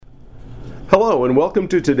Hello and welcome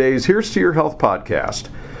to today's Here's to Your Health podcast.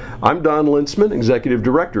 I'm Don Lintzman, Executive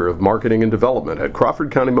Director of Marketing and Development at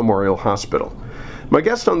Crawford County Memorial Hospital. My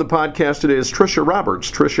guest on the podcast today is Tricia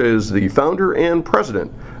Roberts. Tricia is the founder and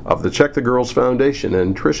president of the Check the Girls Foundation.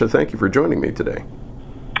 And Tricia, thank you for joining me today.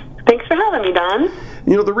 Thanks for having me, Don.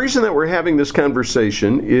 You know, the reason that we're having this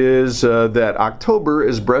conversation is that October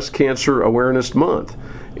is Breast Cancer Awareness Month.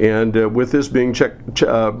 And with this being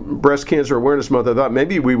Breast Cancer Awareness Month, I thought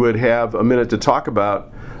maybe we would have a minute to talk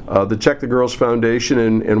about the Check the Girls Foundation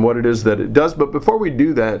and what it is that it does. But before we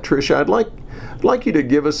do that, Tricia, I'd like you to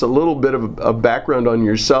give us a little bit of a background on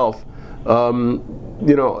yourself, and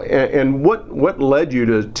what led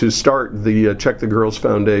you to start the Check the Girls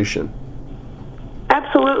Foundation.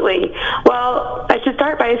 Absolutely. Well, I should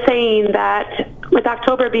start by saying that with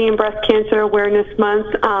October being Breast Cancer Awareness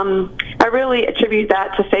Month, I really attribute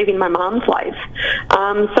that to saving my mom's life.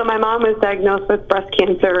 So my mom was diagnosed with breast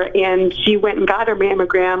cancer, and she went and got her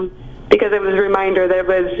mammogram because it was a reminder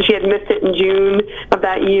that she had missed it in June of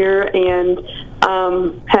that year, and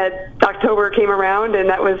had October came around, and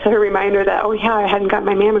that was her reminder that, oh yeah, I hadn't got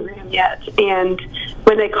my mammogram yet. And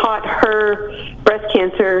when they caught her breast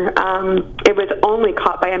cancer, it was only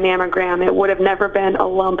caught by a mammogram. It would have never been a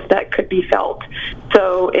lump that could be felt.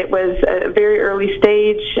 So it was a very early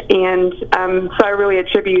stage, and so I really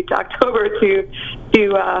attribute October to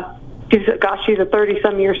she's a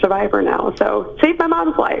 30-some-year survivor now, so saved my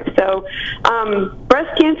mom's life. So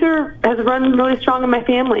breast cancer has run really strong in my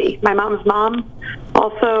family. My mom's mom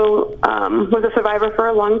also was a survivor for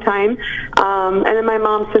a long time, and then my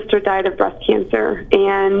mom's sister died of breast cancer.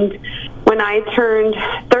 And when I turned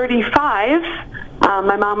 35,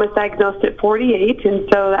 my mom was diagnosed at 48, and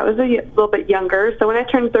so that was a little bit younger. So when I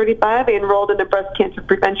turned 35, I enrolled in a breast cancer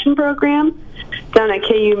prevention program down at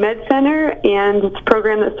KU Med Center, and it's a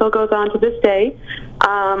program that still goes on to this day.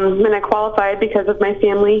 And I qualified because of my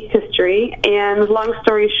family history. And long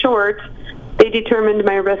story short, they determined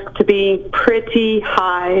my risk to be pretty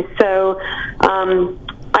high. So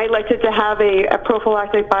I elected to have a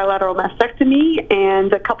prophylactic bilateral mastectomy,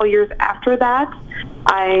 and a couple years after that,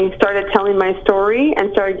 I started telling my story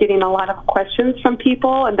and started getting a lot of questions from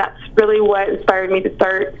people, and that's really what inspired me to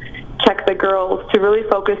start Check the Girls, to really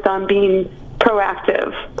focus on being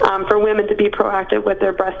proactive, for women to be proactive with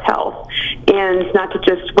their breast health and not to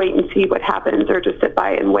just wait and see what happens or just sit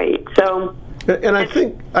by and wait. So. And I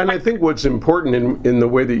think what's important in the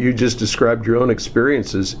way that you just described your own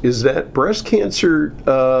experiences is that breast cancer,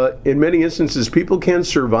 in many instances, people can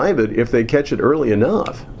survive it if they catch it early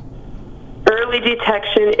enough. Early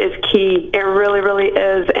detection is key. It really, really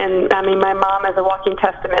is. And I mean, my mom is a walking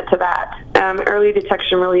testament to that. Early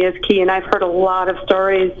detection really is key. And I've heard a lot of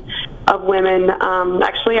stories of women.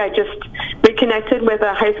 Actually, I just reconnected with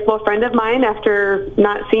a high school friend of mine after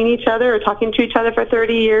not seeing each other or talking to each other for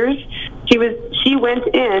 30 years. She went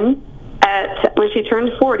in when she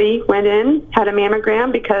turned 40, went in, had a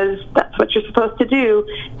mammogram because that's what you're supposed to do,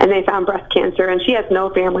 and they found breast cancer, and she has no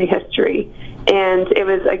family history. And it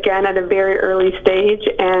was, again, at a very early stage,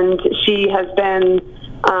 and she has been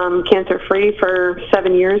cancer-free for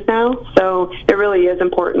 7 years now, so it really is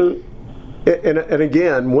important. And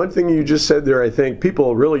again, one thing you just said there, I think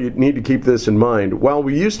people really need to keep this in mind. While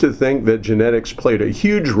we used to think that genetics played a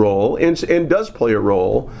huge role, and does play a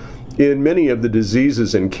role, in many of the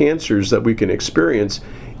diseases and cancers that we can experience,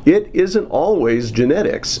 it isn't always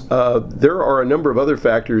genetics. There are a number of other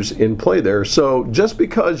factors in play there. So just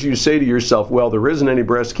because you say to yourself, well, there isn't any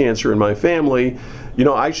breast cancer in my family,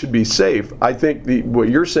 I should be safe, I think what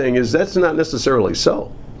you're saying is that's not necessarily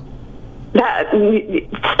so. That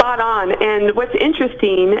spot on. And what's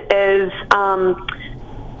interesting is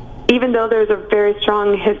even though there's a very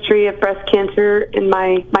strong history of breast cancer in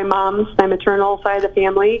my maternal side of the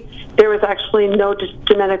family, there was actually no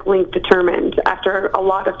genetic link determined after a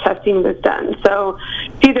lot of testing was done. So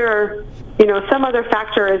either, some other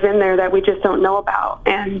factor is in there that we just don't know about.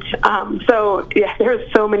 And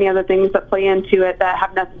there's so many other things that play into it that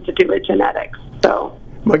have nothing to do with genetics. So.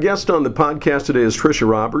 My guest on the podcast today is Tricia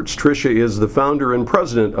Roberts. Tricia is the founder and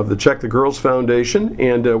president of the Check the Girls Foundation,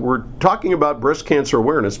 and we're talking about breast cancer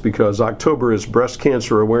awareness because October is Breast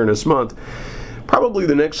Cancer Awareness Month. Probably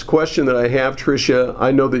the next question that I have, Tricia,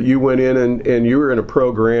 I know that you went in and you were in a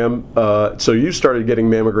program, so you started getting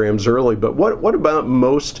mammograms early, but what about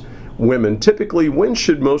most women? Typically, when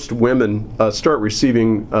should most women start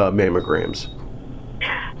receiving mammograms?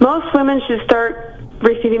 Most women should start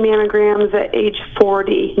receiving mammograms at age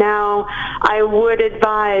 40. Now, I would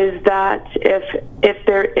advise that if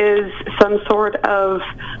there is some sort of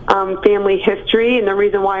family history, and the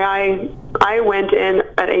reason why I I went in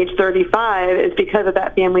at age 35 is because of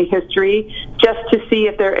that family history, just to see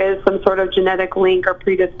if there is some sort of genetic link or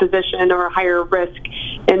predisposition or a higher risk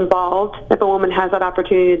involved. If a woman has that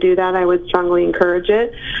opportunity to do that, I would strongly encourage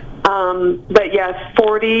it. But yes,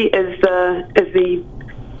 40 is the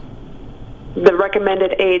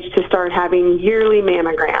recommended age to start having yearly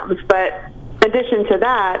mammograms. But in addition to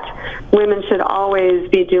that, women should always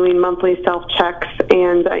be doing monthly self-checks.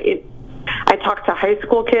 And I talk to high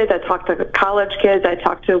school kids, I talk to college kids, I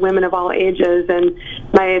talk to women of all ages, and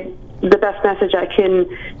the best message I can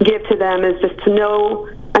give to them is just to know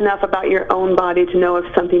enough about your own body to know if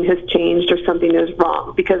something has changed or something is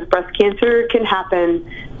wrong, because breast cancer can happen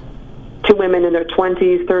to women in their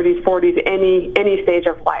 20s, 30s, 40s, any stage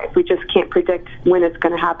of life. We just can't predict when it's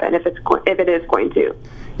going to happen, if it is going to.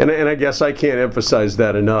 And I guess I can't emphasize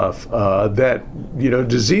that enough, that,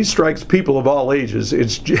 disease strikes people of all ages.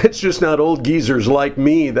 It's just not old geezers like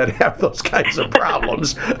me that have those kinds of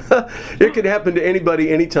problems. It could happen to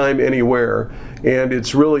anybody, anytime, anywhere. And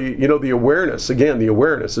it's really, the awareness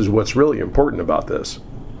is what's really important about this.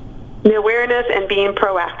 The awareness and being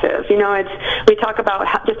proactive. We talk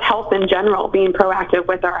about just health in general, being proactive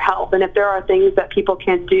with our health. And if there are things that people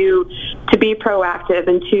can do to be proactive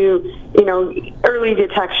and to, early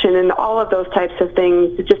detection and all of those types of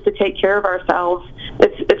things, just to take care of ourselves,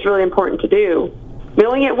 it's really important to do. We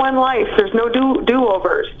only get one life. There's no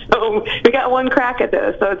do-overs. So we got one crack at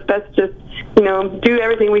this. So it's best just, do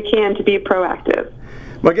everything we can to be proactive.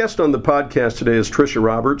 My guest on the podcast today is Tricia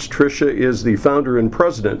Roberts. Tricia is the founder and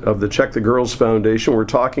president of the Check the Girls Foundation. We're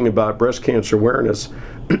talking about breast cancer awareness.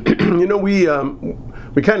 We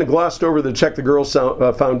kind of glossed over the Check the Girls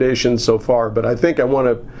Foundation so far, but I think I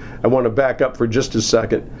want to back up for just a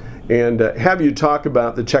second and have you talk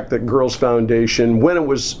about the Check the Girls Foundation, when it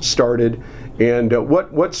was started, and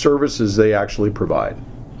what services they actually provide.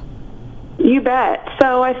 You bet.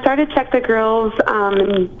 So I started Check the Girls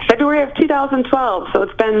in February of 2012, so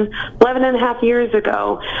it's been 11 and a half years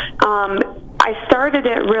ago. I started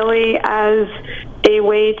it really as a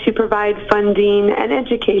way to provide funding and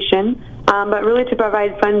education, but really to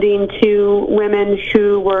provide funding to women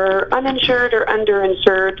who were uninsured or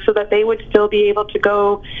underinsured so that they would still be able to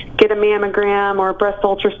go get a mammogram or a breast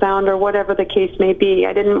ultrasound or whatever the case may be.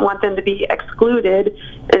 I didn't want them to be excluded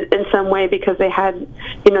in some way because they had,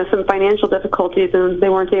 some financial difficulties and they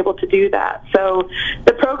weren't able to do that. So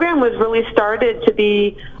the program was really started to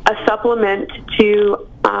be a supplement to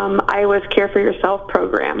Iowa's Care for Yourself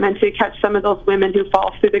program and to catch some of those women who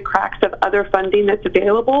fall through the cracks of other funding that's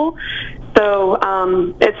available. So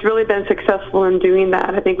it's really been successful in doing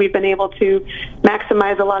that. I think we've been able to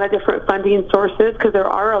maximize a lot of different funding sources because there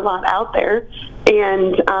are a lot out there.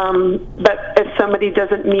 And but if somebody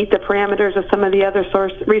doesn't meet the parameters of some of the other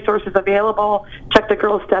resources available, Check the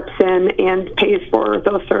Girls steps in and pays for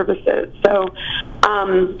those services. So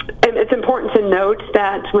and it's important to note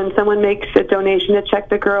that when someone makes a donation to Check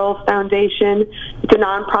the Girls Foundation, it's a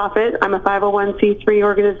nonprofit. I'm a 501c3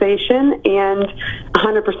 organization, and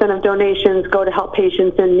 100% of donations go to help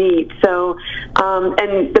patients in need. So,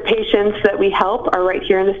 and the patients that we help are right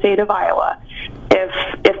here in the state of Iowa.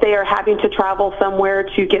 If they are having to travel somewhere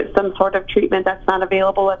to get some sort of treatment that's not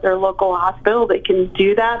available at their local hospital, they can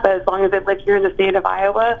do that. But as long as they live here in the state of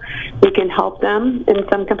Iowa, we can help them in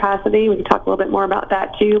some capacity. We can talk a little bit more about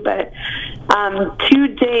that too. But to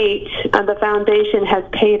date, the foundation has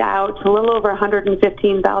paid out a little over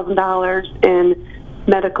 $115,000 in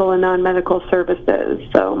medical and non-medical services.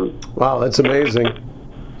 So wow, that's amazing.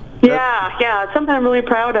 Yeah, it's something I'm really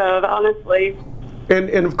proud of, honestly.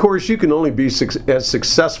 And of course, you can only be as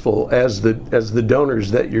successful as the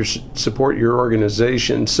donors that support your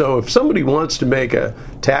organization. So if somebody wants to make a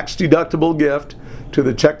tax-deductible gift to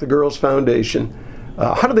the Check the Girls Foundation,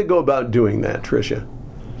 how do they go about doing that, Tricia?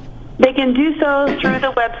 They can do so through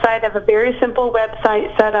the website. I have a very simple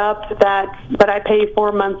website set up that I pay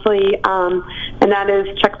for monthly, and that is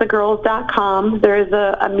checkthegirls.com. There is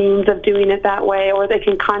a means of doing it that way, or they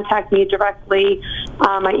can contact me directly.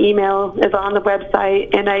 My email is on the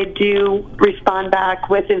website, and I do respond back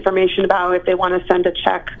with information about if they want to send a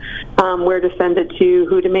check, where to send it to,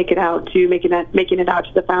 who to make it out to, making it out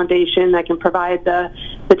to the foundation. I can provide the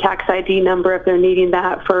tax ID number if they're needing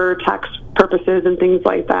that for tax purposes and things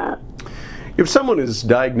like that. If someone is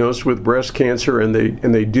diagnosed with breast cancer and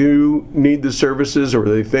they do need the services, or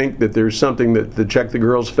they think that there's something that the Check the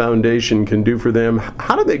Girls Foundation can do for them,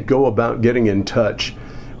 how do they go about getting in touch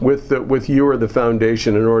with you or the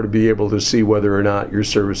foundation in order to be able to see whether or not your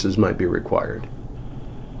services might be required?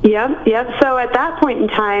 Yep. So at that point in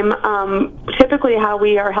time, typically how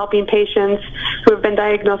we are helping patients who have been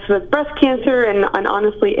diagnosed with breast cancer and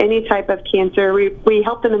honestly any type of cancer, we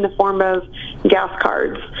help them in the form of gas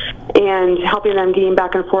cards and helping them getting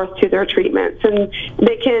back and forth to their treatments. And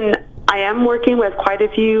I am working with quite a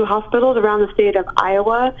few hospitals around the state of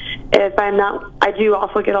Iowa. If I'm not, I do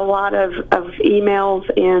also get a lot of emails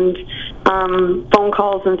and phone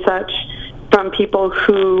calls and such from people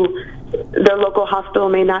who their local hospital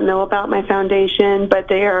may not know about my foundation, but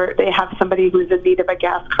they have somebody who's in need of a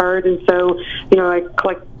gas card, and so I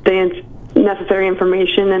collect the necessary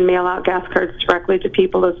information and mail out gas cards directly to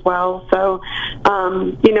people as well. So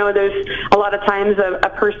there's a lot of times a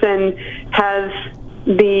person has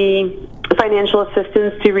the financial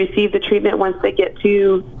assistance to receive the treatment once they get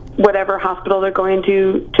to whatever hospital they're going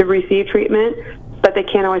to receive treatment, but they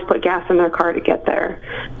can't always put gas in their car to get there.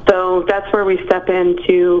 So that's where we step in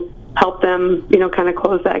to help them, kind of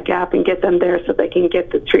close that gap and get them there so they can get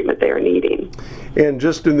the treatment they are needing. And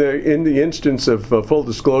just in the instance of full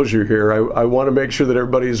disclosure here, I want to make sure that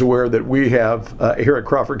everybody is aware that we have, here at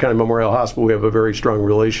Crawford County Memorial Hospital, we have a very strong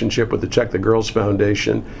relationship with the Check the Girls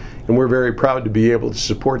Foundation, and we're very proud to be able to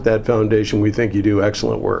support that foundation. We think you do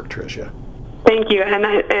excellent work, Tricia. Thank you.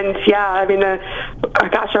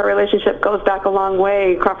 Our relationship goes back a long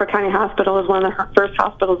way. Crawford County Hospital is one of the first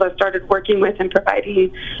hospitals I started working with in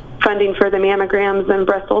providing funding for the mammograms and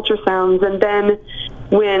breast ultrasounds. And then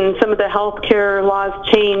when some of the healthcare laws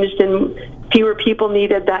changed and fewer people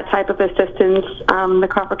needed that type of assistance, the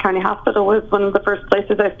Crawford County Hospital was one of the first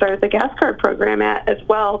places I started the gas card program at as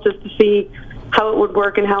well, just to see how it would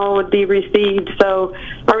work and how it would be received. So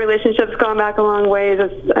our relationship's gone back a long way,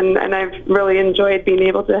 and I've really enjoyed being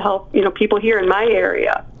able to help people here in my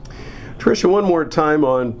area. Tricia, one more time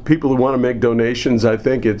on people who want to make donations. I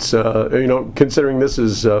think it's considering this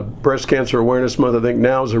is Breast Cancer Awareness Month, I think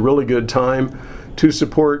now is a really good time to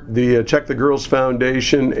support the Check the Girls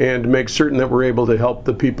Foundation and make certain that we're able to help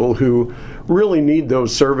the people who really need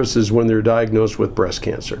those services when they're diagnosed with breast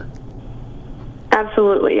cancer.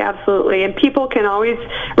 Absolutely. And people can always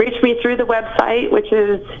reach me through the website, which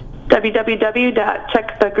is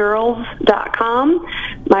www.checkthegirls.com.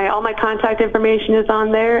 All my contact information is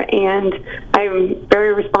on there, and I'm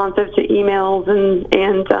very responsive to emails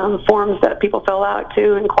and forms that people fill out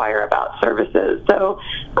to inquire about services. So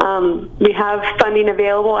we have funding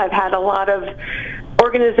available. I've had a lot of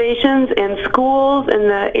organizations and schools in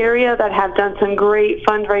the area that have done some great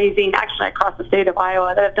fundraising, actually across the state of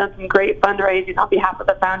Iowa, that have done some great fundraising on behalf of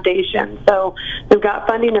the foundation. So we've got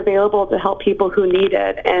funding available to help people who need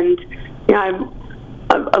it, and I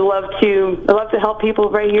love to help people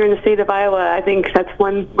right here in the state of Iowa. I think that's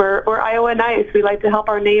we're Iowa nice. We like to help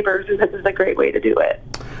our neighbors, and this is a great way to do it.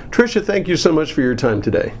 Tricia, thank you so much for your time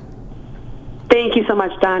today. Thank you so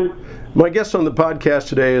much, Don. My guest on the podcast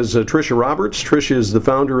today is Tricia Roberts. Tricia is the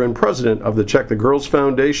founder and president of the Check the Girls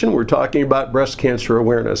Foundation. We're talking about breast cancer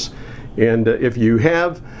awareness. And if you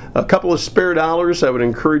have a couple of spare dollars, I would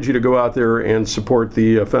encourage you to go out there and support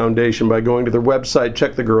the foundation by going to their website,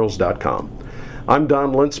 checkthegirls.com. I'm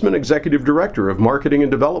Don Lintzman, Executive Director of Marketing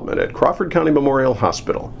and Development at Crawford County Memorial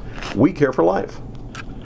Hospital. We care for life.